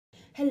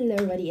Hello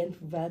everybody and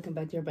welcome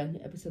back to a brand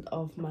new episode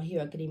of My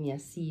Hero Academia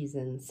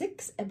Season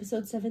 6,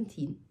 Episode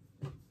 17.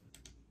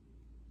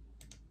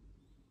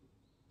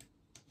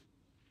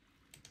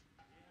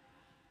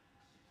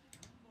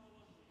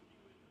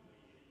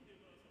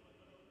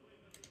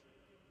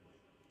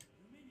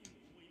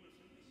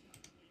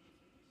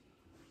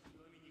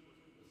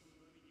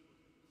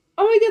 Oh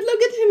my god,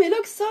 look at him, he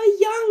looks so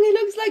young, he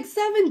looks like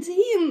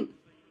 17.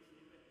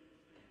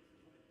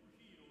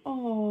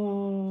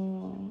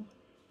 Oh,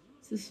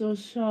 this is so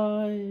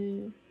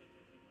shy.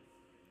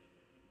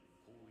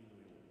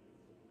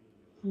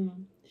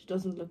 She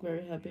doesn't look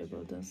very happy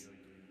about this.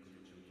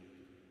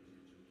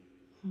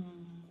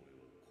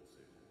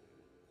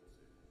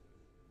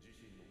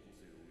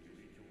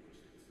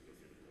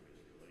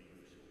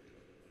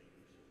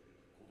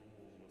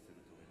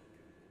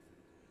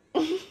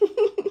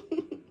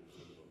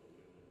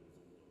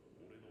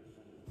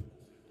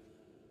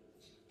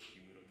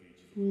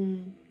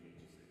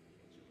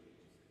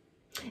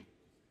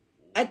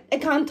 I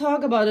can't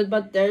talk about it,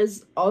 but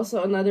there's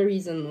also another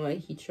reason why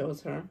he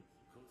chose her.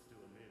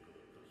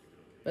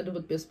 But it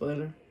would be a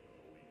spoiler.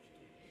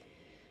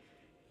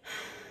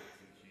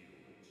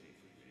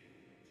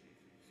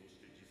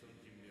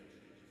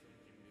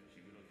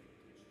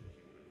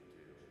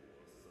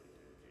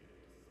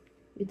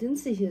 We didn't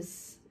see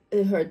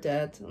her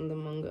dad on the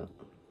manga.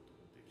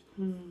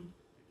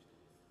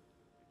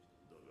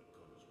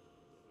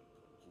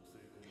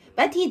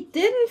 But he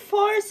didn't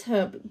force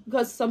her,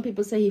 because some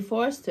people say he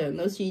forced her.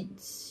 No, she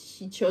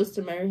chose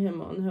to marry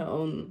him on her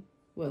own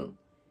will.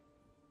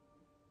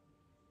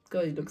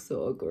 God, he looks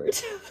so awkward.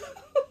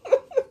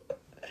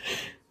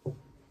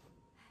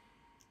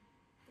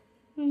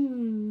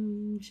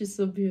 She's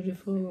so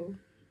beautiful.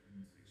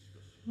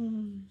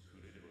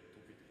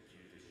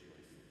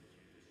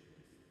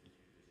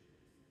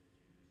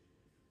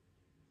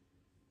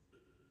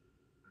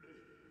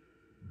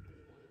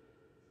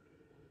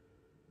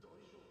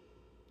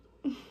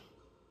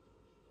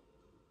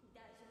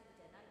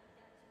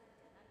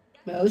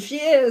 Well, she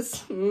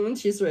is.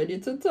 She's ready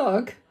to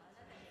talk.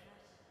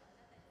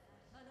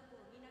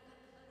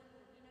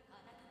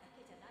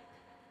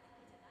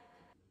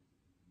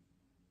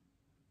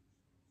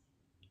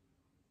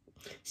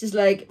 She's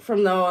like,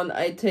 from now on,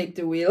 I take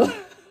the wheel.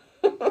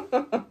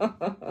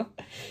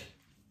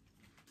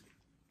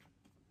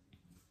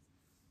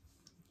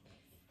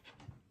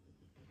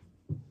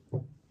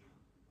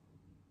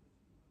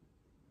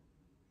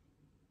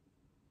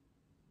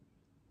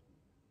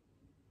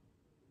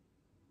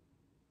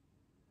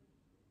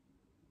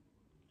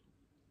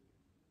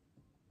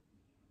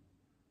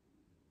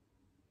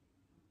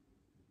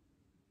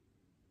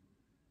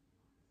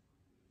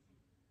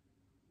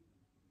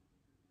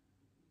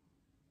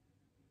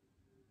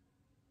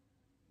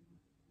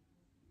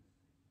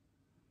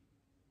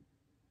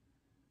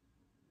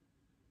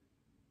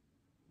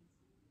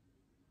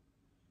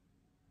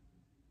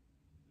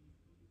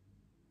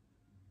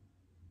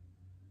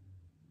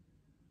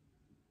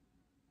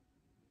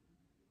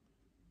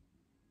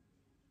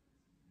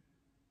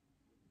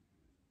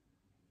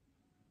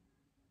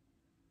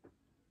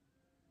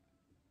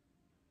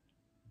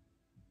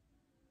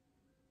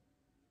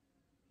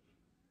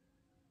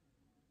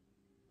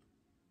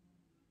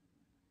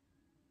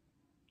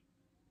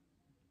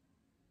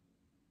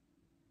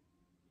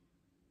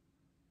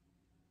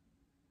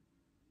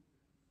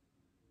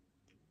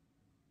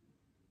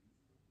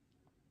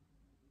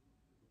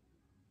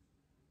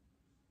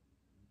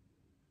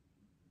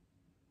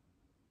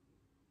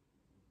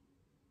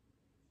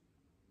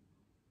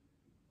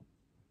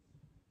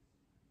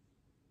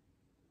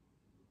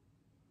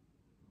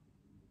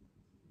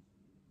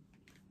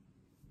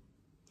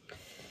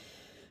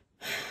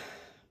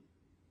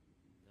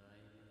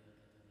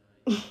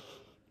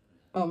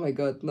 Oh my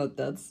god, not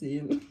that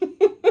scene.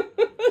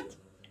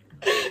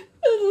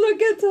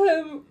 Look at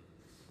him.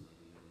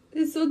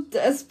 He's so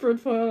desperate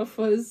for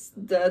his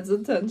dad's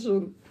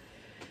attention.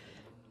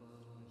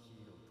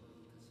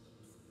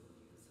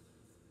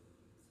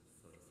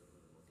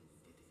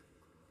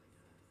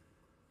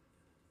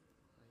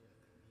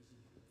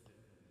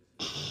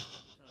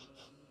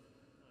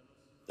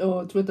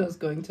 Oh, Twitter's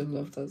going to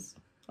love this.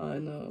 I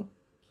know.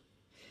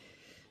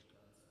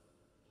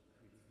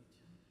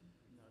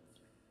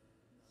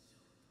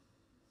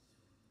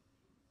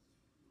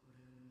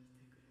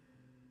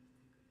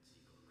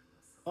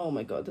 Oh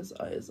my god, his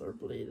eyes are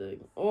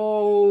bleeding.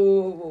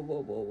 Oh, whoa,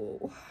 whoa, whoa,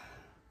 whoa.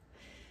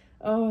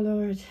 Oh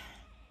lord.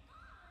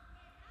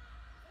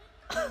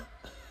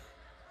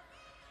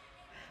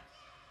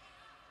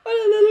 What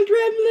a little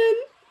gremlin.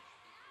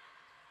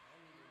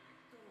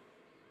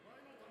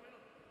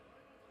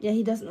 Yeah,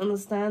 he doesn't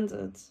understand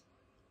it.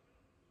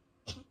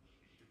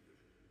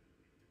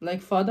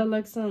 Like father,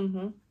 like son,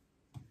 huh?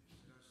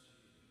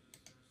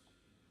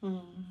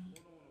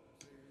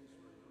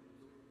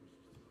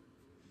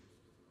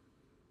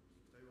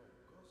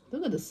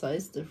 Look at the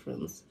size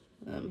difference.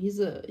 He's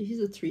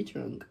a tree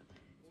trunk.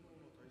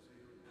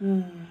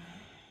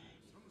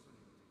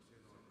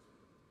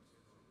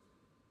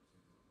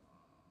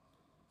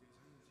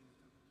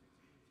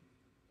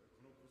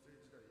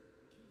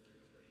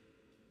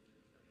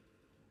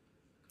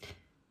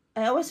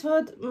 I always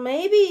thought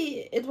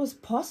maybe it was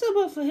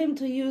possible for him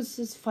to use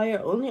his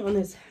fire only on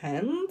his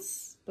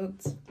hands,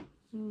 but...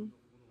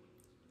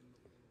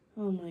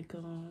 Oh my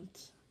god.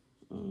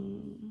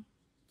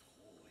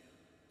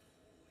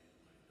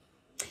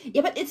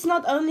 Yeah, but it's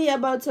not only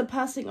about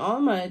surpassing All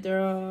Might.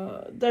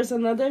 There's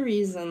another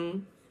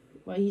reason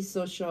why he's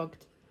so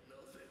shocked.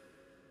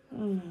 Oh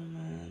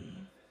man.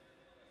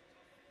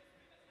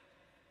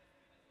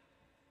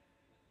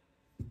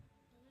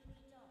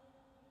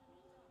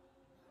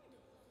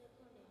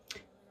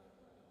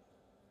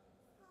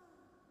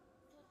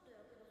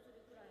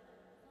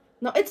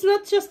 No, it's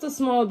not just a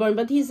small burn,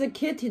 but he's a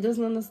kid. He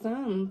doesn't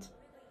understand.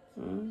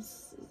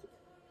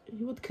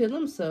 He would kill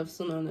himself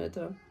sooner or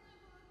later.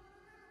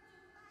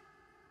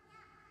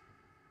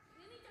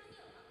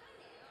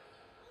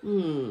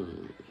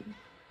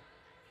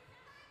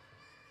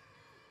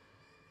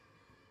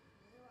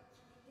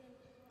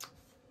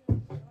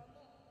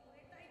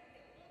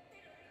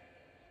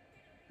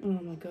 Oh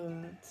my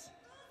god.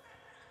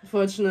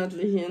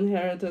 Fortunately, he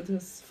inherited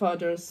his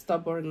father's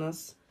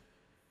stubbornness.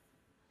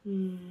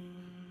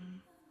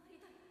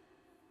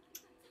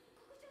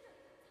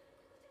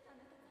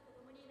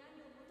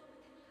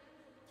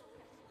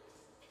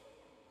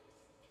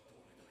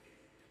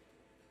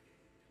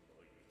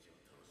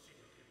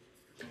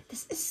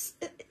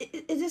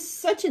 It is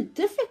such a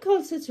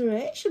difficult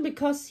situation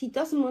because he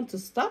doesn't want to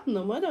stop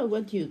no matter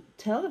what you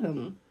tell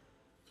him.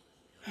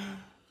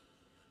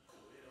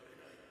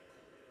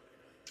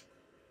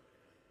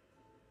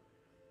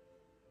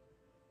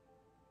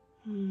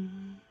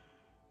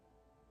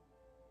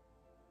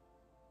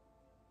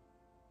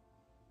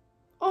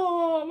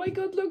 Oh my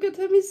god, look at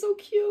him, he's so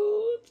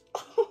cute.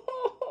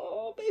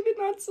 Oh, baby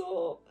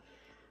Natsu.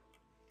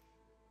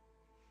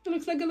 It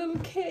looks like a little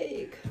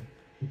cake.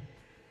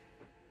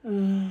 Oh,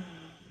 man.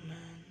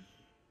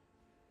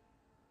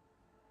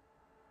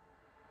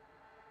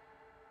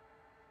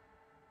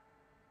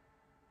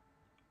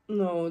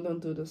 No,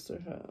 don't do this to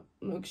her.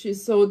 Look,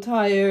 she's so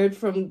tired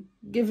from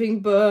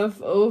giving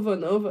birth over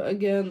and over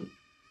again.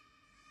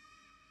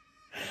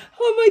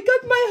 Oh my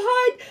god, my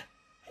heart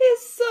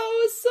is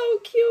so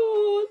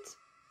cute.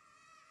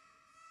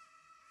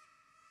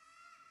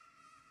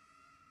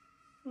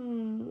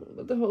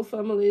 But the whole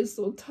family is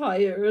so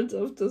tired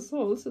of this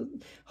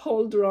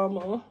whole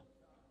drama.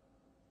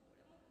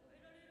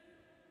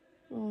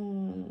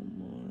 Oh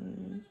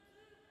my.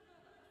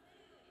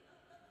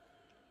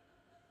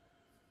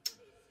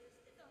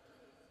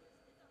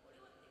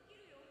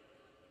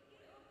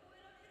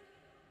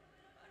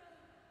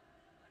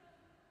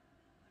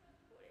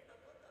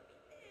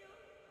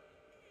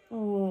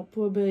 Oh,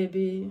 poor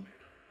baby.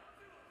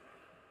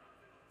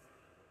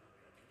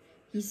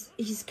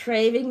 He's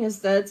craving his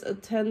dad's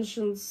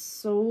attention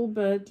so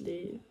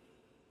badly.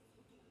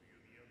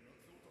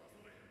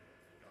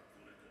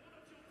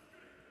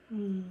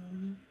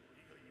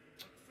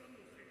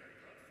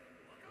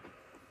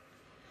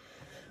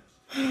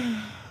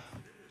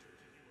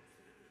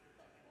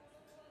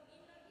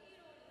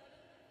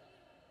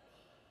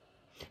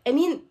 I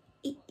mean,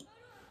 he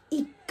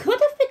could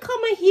have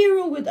become a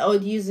hero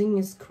without using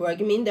his quirk.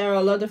 I mean, there are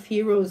a lot of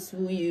heroes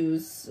who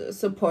use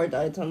support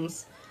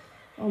items.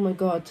 Oh my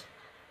god.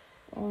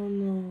 Oh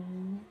no.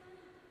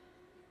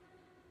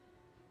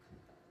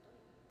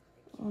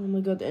 Oh my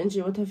god,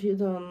 Angie, what have you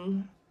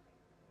done?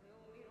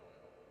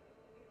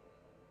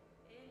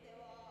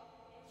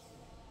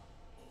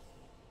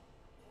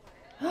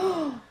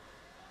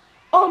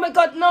 Oh my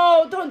god,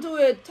 no! Don't do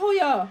it!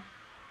 Touya!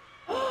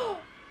 Oh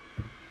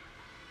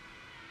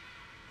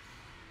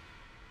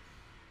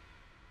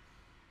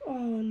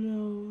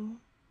no.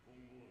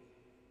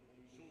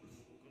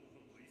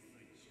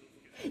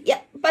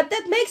 Yeah, but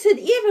that makes it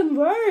even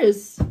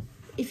worse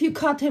if you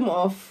cut him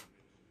off.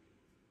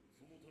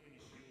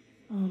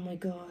 Oh my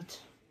god.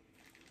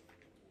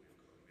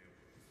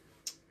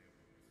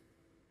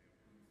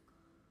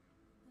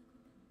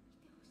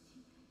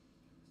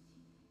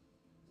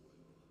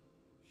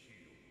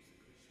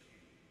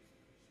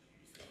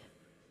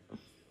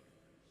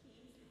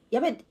 Yeah,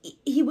 but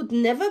he would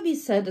never be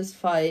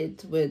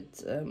satisfied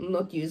with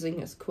not using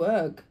his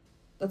quirk.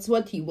 That's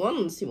what he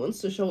wants. He wants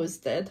to show his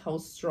dad how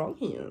strong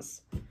he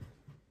is.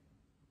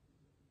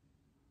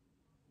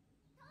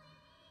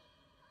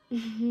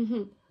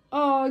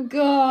 Oh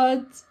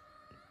god.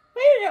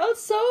 They're all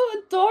so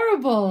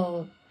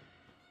adorable.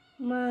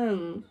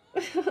 Man.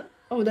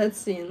 Oh, that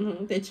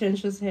scene. They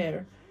changed his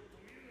hair.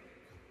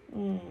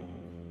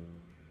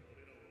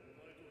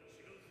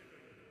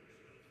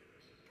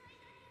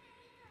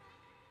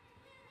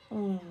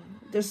 Oh,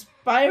 they're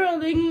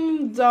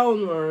spiraling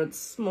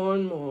downwards more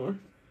and more.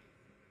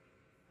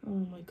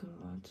 Oh my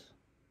god.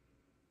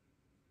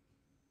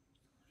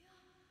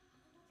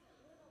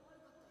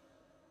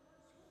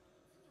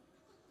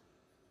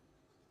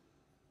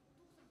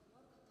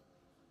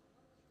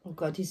 Oh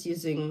god, he's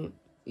using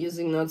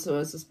Natsu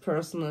as his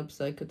personal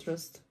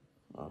psychiatrist.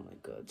 Oh my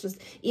god.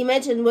 Just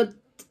imagine what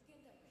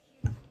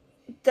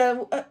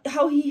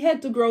how he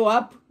had to grow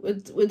up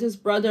with his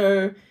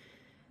brother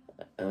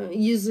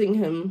using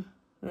him.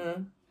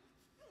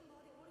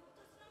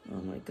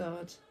 Oh my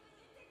god.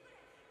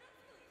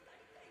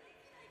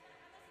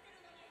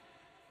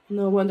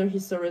 No wonder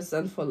he's so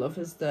resentful of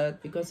his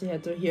dad, because he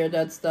had to hear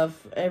that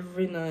stuff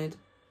every night.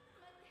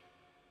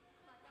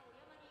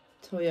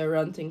 Touya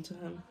ranting to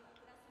him.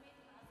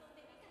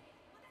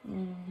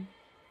 Mm.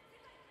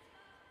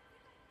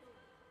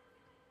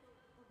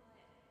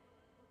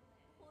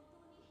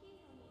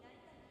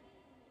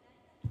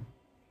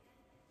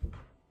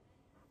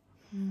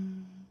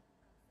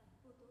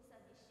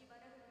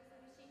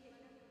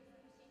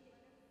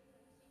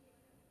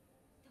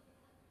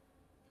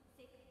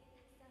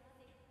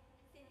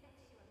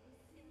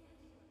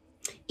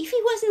 If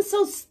he wasn't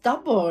so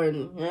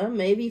stubborn, yeah,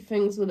 maybe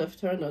things would have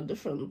turned out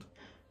different.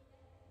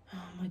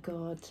 Oh my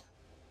god.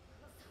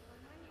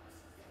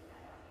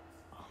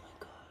 Oh my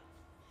god.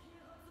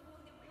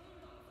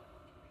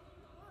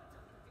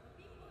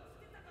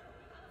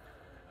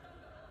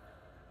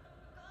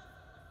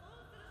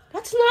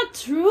 That's not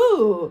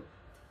true.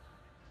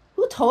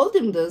 Who told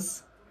him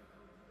this?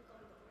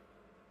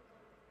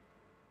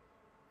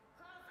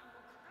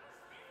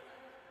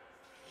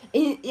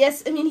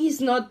 Yes, I mean he's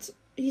not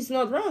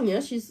wrong, yeah?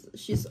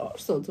 She's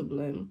also to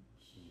blame.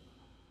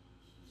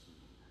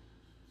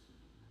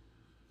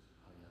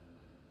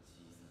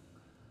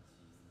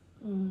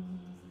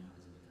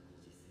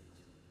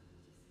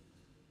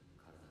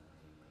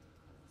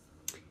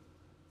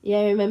 Yeah,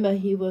 I remember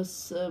he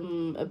was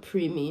a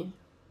preemie.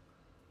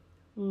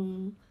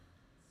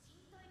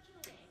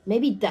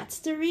 Maybe that's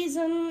the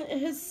reason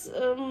his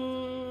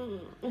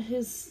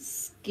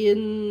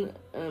skin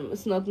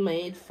is not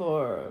made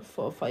for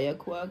fire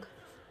quack.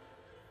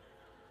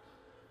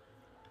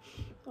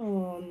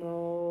 Oh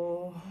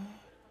no.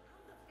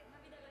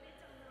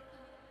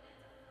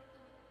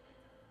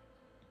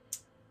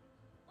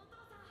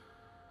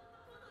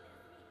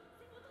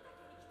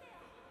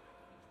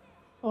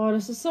 Oh,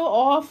 this is so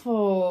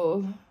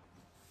awful.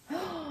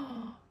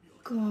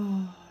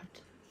 God.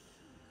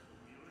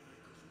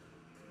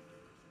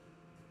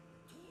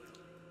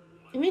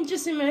 I mean,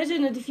 just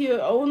imagine it if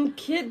your own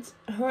kid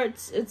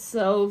hurts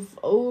itself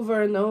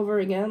over and over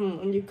again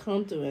and you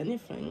can't do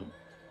anything.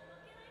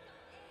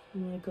 Oh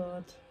my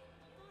god.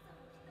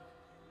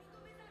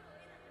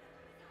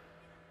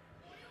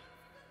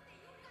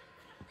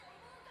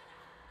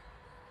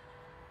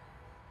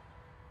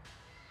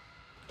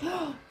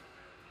 Oh.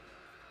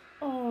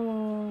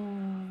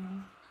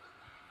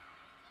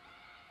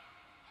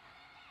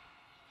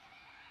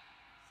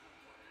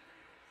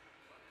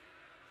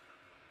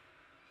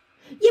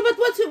 Yeah, but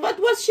what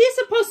was she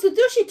supposed to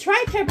do? She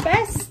tried her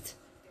best.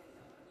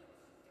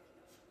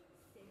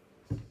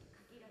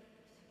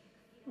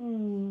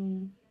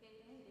 Hmm.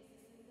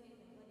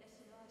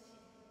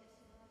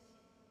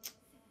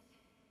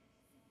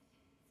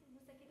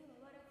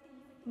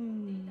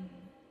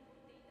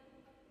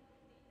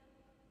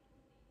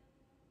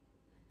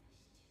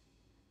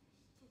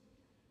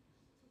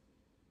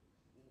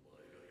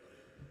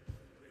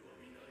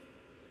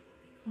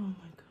 Oh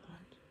my god.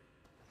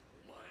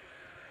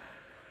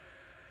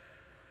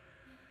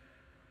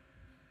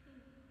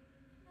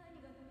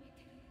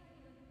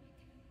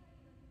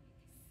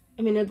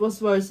 I mean, it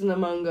was worse in the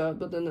manga,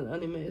 but in the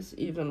anime it's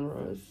even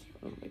worse.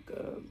 Oh my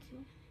god.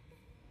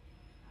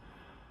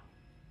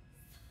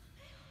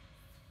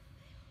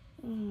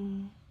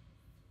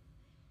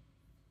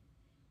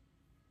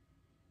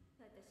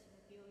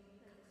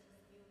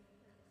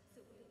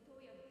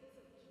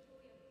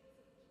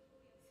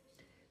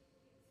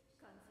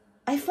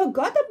 I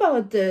forgot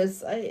about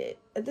this. I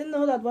didn't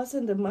know that was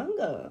in the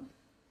manga.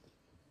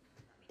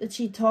 That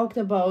she talked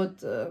about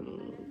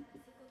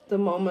the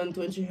moment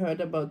when she heard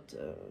about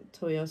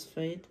Toya's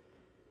fate.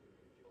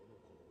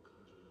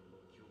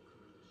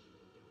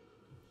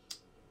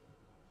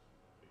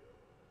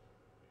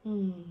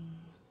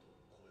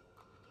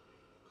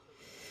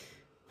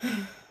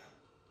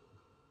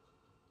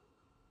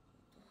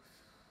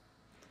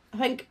 I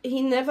think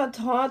he never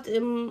taught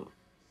him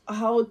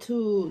how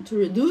to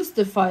reduce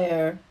the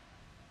fire.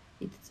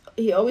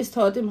 He always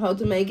taught him how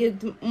to make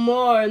it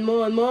more and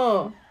more and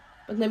more,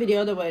 but never the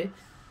other way.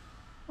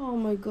 Oh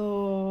my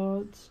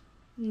god.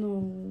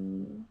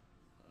 No.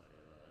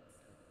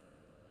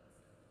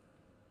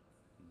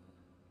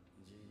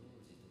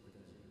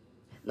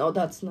 No,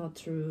 that's not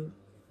true.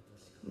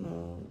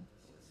 No.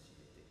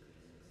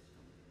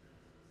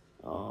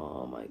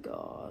 Oh my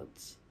god.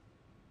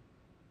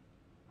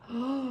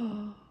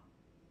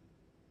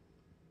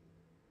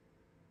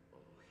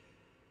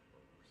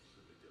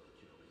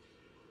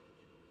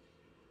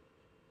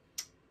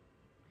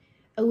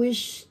 I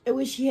wish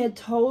he had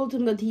told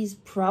him that he's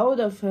proud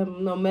of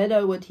him no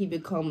matter what he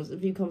becomes,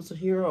 if he becomes a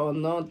hero or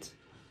not.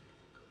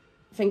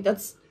 I think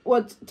that's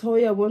what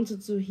Touya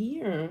wanted to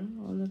hear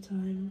all the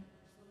time.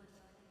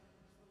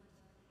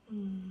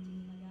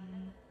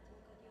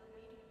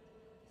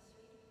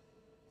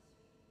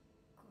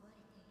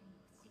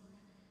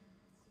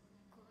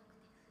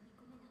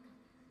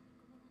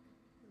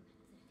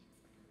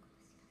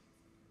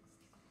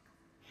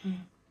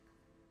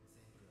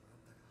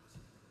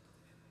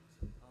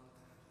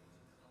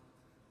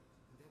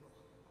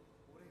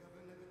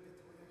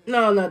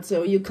 No, not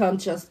so. You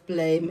can't just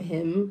blame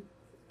him.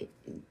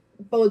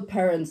 Both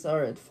parents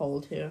are at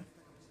fault here.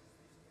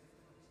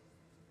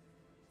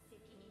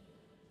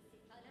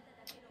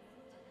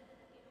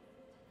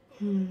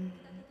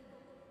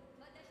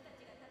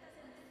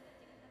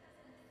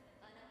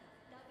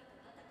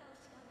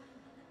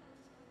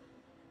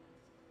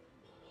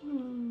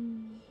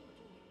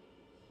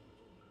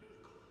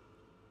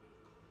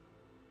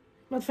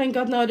 But thank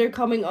God now they're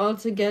coming all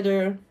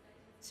together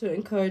to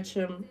encourage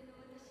him.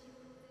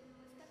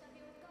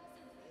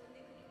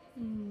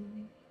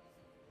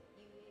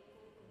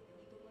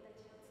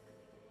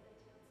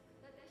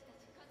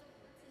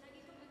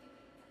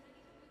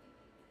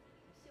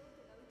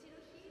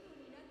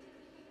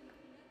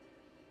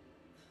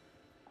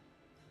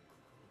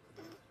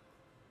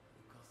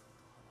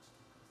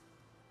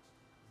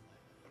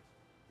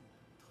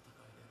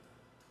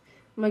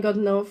 My God,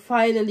 no!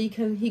 Finally,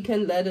 he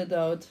can let it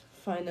out.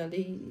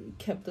 Finally,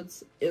 kept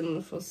it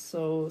in for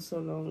so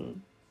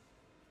long.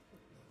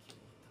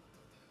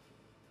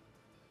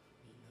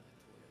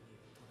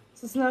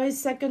 This is now his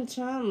second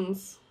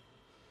chance.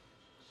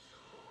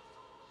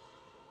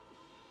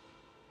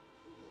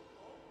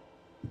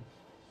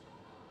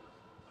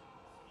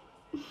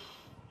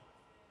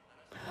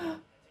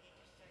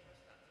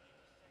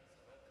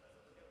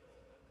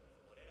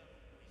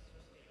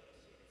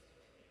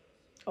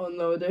 Oh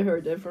no, they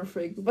heard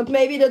everything. But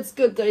maybe that's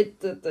good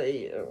that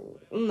they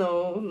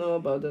know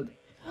about it.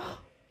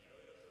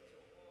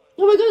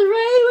 Oh my God,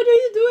 Ray, what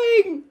are you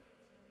doing?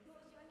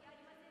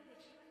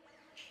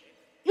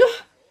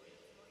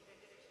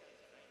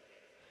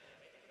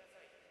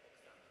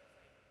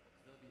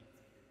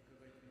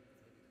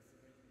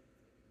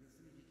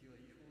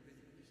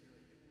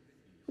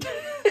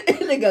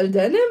 Illegal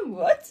denim?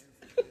 What?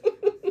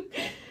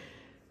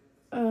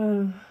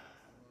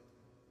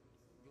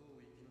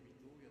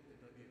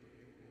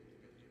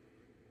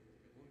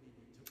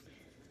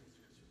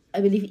 I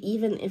believe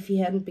even if he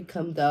hadn't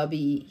become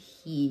Darby,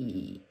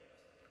 he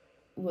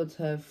would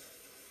have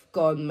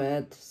gone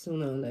mad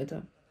sooner or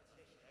later.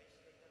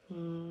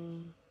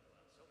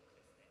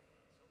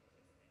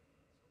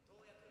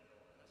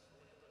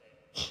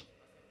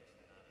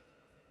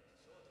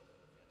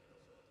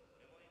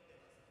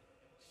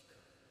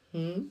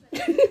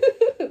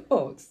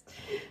 Hawks.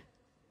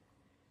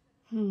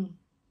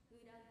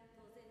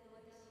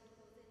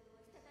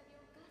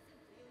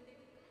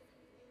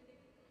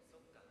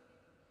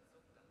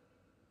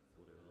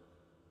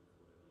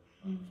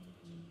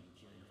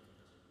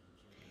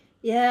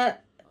 Yeah,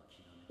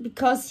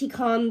 because he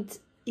can't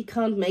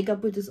make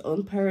up with his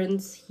own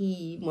parents.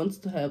 He wants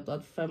to help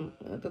that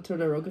the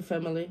Todoroki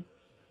family.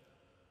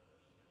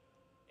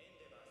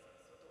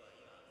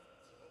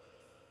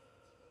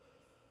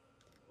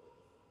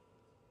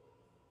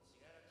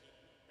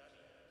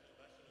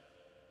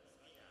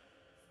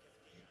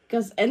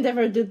 Because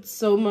Endeavor did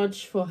so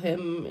much for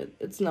him,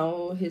 it's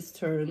now his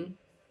turn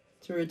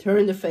to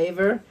return the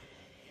favor.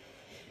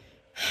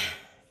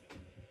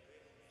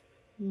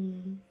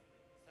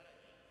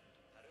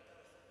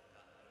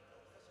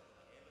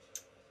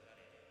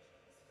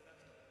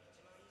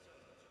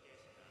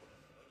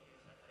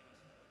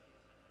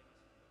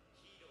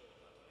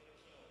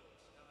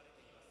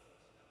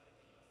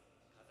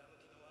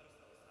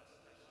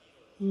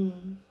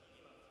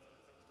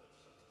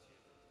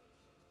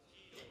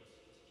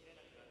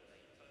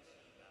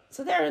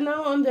 So they're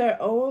now on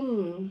their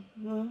own,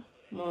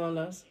 more or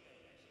less.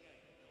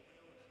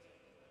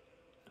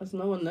 There's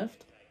no one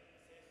left.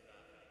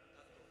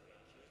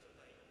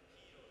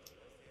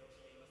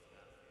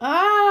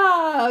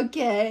 Ah,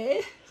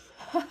 okay.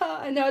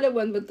 I know the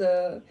one with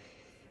the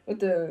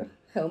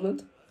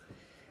helmet.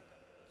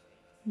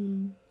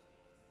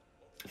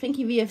 I think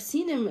we have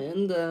seen him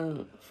in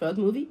the third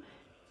movie.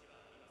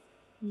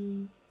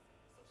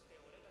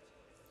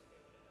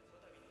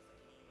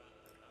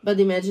 But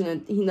imagine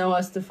it, he now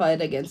has to fight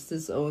against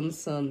his own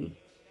son.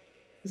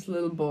 His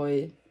little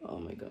boy. Oh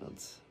my God.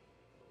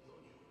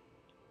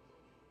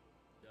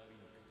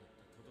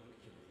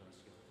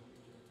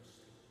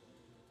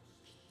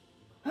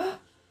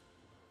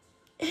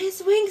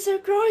 His wings are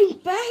growing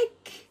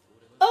back!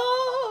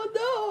 Oh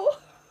no!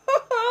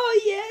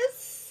 Oh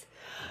yes!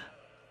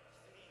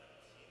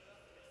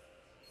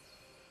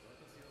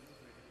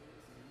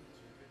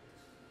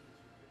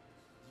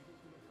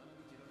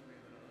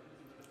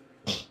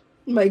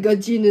 My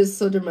God, Jean is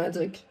so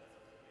dramatic.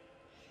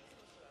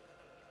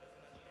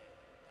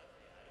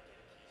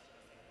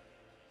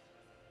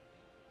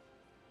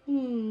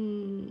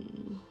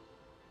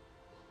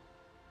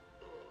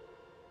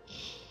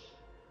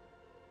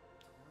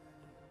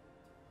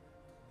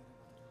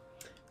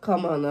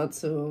 Come on,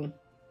 Natsu.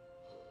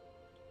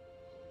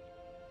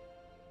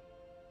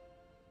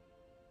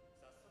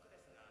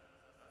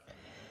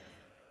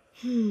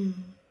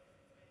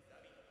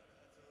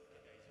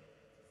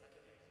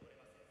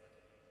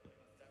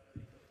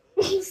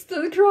 I'm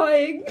still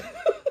crying.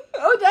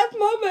 Oh, that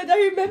moment, I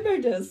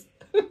remember this.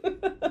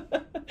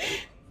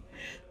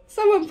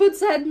 Someone put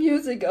sad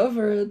music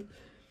over it.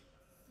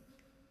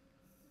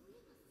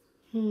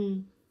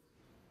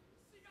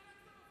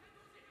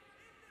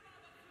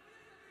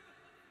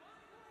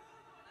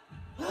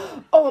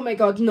 Oh my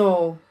god,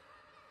 no.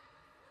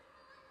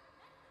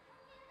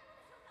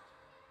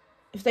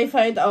 If they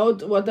find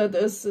out what that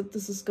is,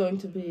 this is going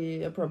to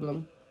be a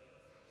problem.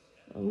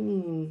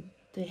 Oh,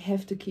 they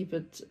have to keep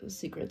it a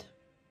secret.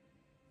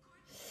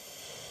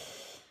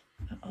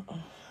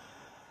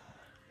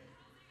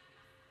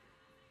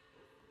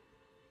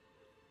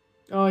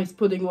 Oh, he's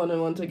putting one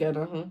and one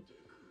together, huh?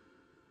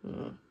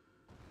 Oh.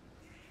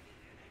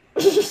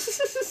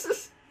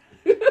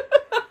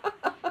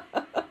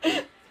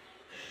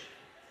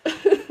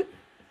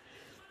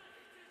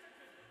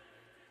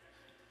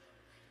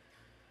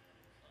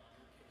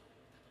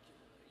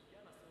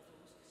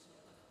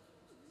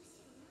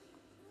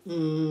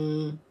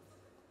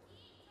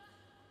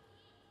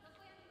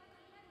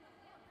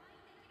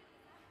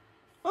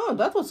 Oh,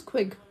 that was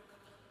quick.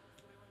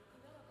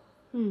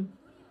 Hmm.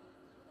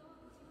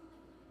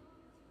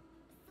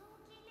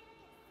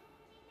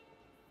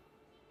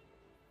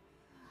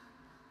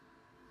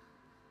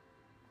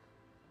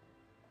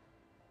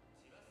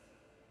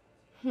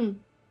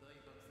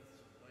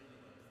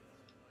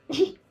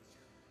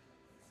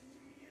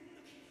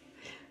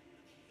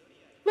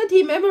 But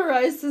he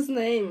memorized his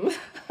name.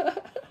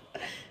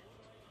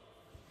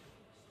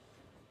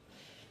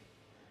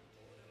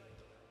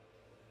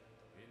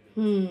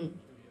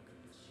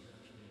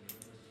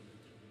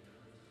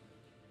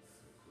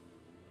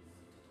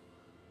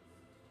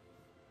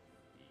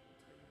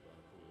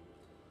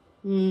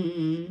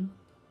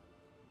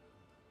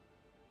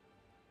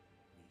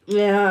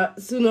 Yeah,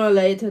 sooner or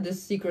later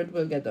this secret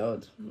will get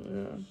out.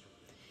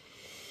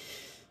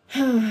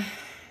 Yeah.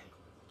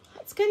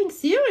 It's getting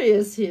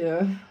serious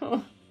here.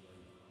 Oh.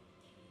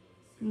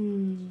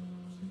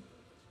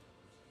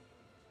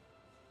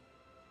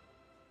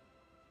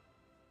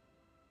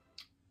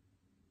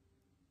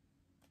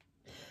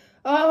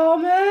 Oh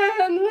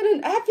man, what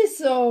an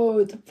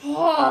episode!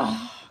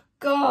 Oh,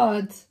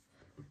 God.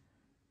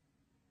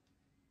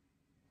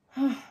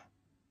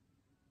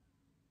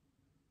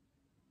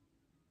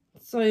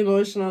 So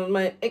emotional.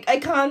 I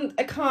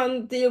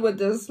can't deal with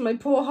this. My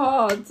poor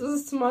heart. This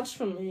is too much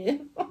for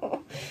me.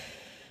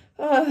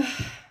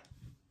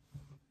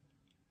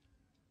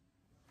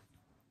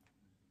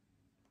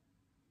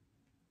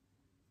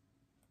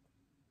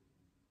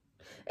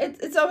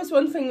 It's always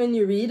one thing when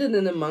you read it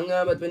in a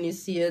manga, but when you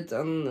see it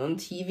on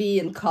TV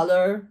in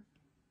color,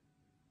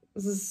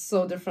 this is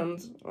so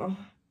different. Oh,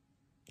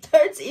 it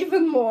hurts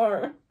even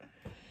more.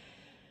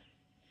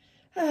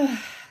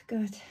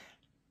 God.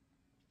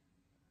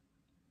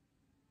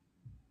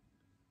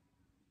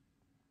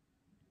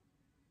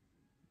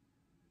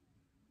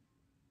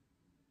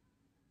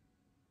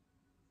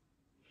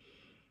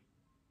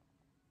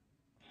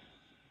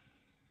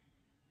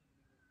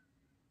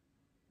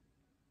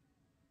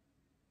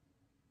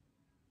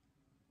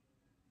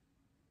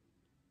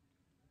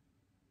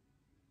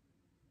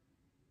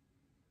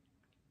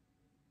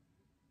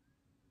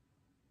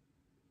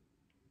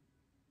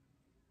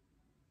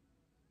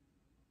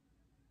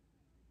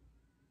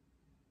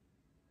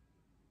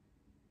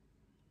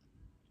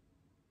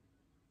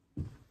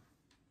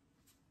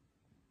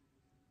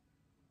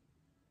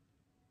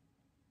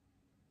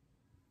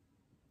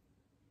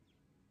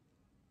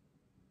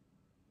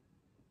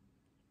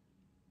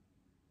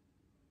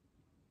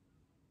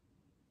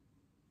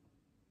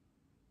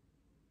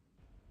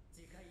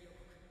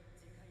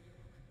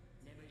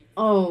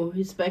 Oh,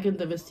 he's back in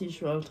the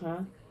Vestige world, huh?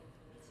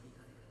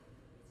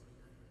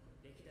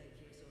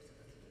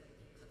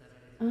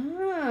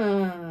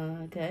 Ah,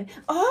 okay.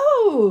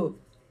 Oh!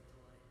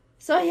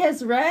 So he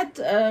has red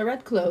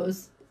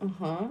clothes.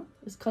 Uh-huh.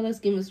 His color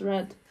scheme is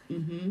red.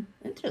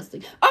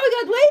 Interesting. Oh my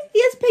god, wait!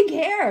 He has pink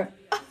hair!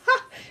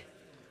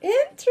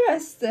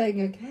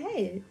 Interesting,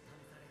 okay.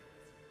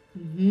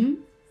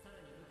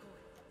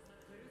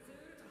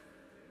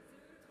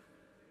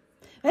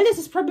 Well, this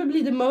is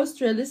probably the most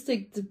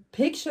realistic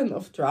depiction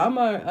of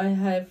drama I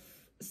have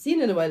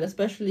seen in a while,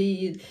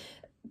 especially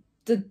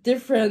the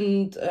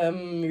different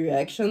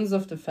reactions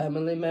of the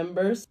family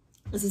members.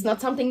 This is not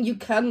something you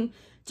can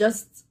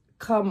just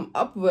come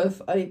up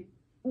with. I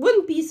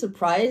wouldn't be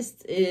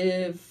surprised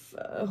if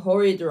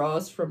Hori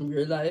draws from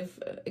real life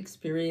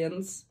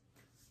experience.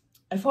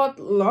 I thought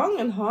long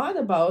and hard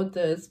about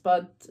this,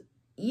 but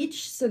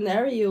each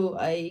scenario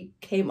I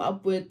came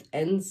up with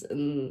ends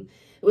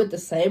with the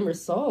same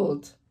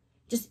result.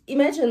 Just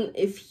imagine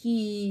if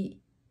he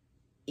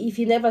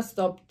never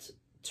stopped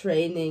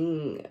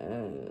training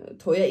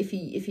Touya,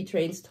 if he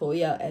trains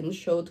Touya and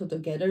Shoto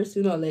together,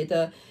 sooner or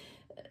later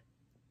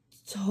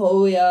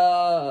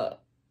Touya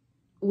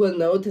will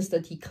notice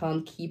that he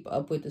can't keep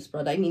up with his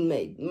brother. I mean,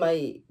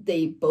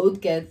 they both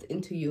get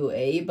into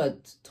UA,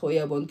 but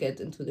Touya won't get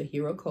into the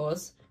hero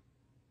course,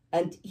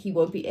 and he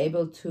won't be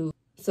able to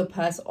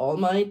surpass All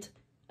Might,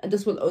 and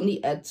this will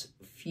only add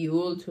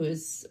fuel to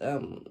his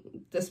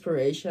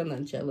desperation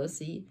and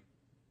jealousy.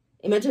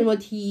 Imagine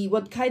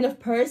what kind of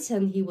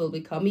person he will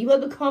become. He will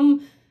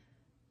become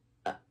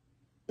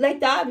like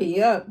Dabi,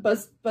 yeah,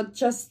 but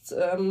just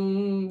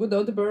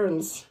without the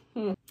burns.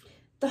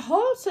 The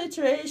whole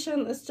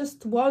situation is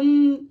just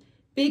one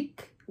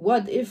big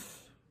what if?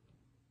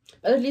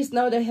 But at least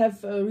now they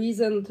have a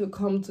reason to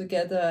come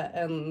together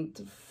and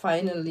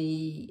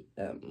finally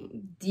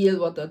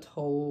deal with that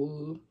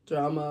whole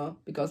drama,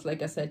 because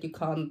like I said, you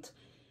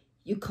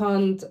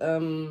can't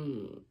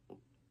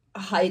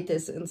hide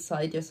this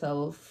inside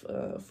yourself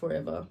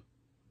forever.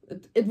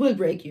 It will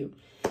break you.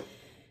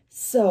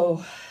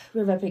 So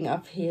we're wrapping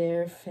up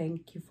here.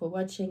 Thank you for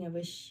watching. I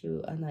wish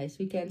you a nice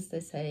weekend.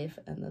 Stay safe,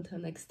 and until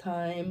next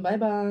time, bye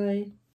bye.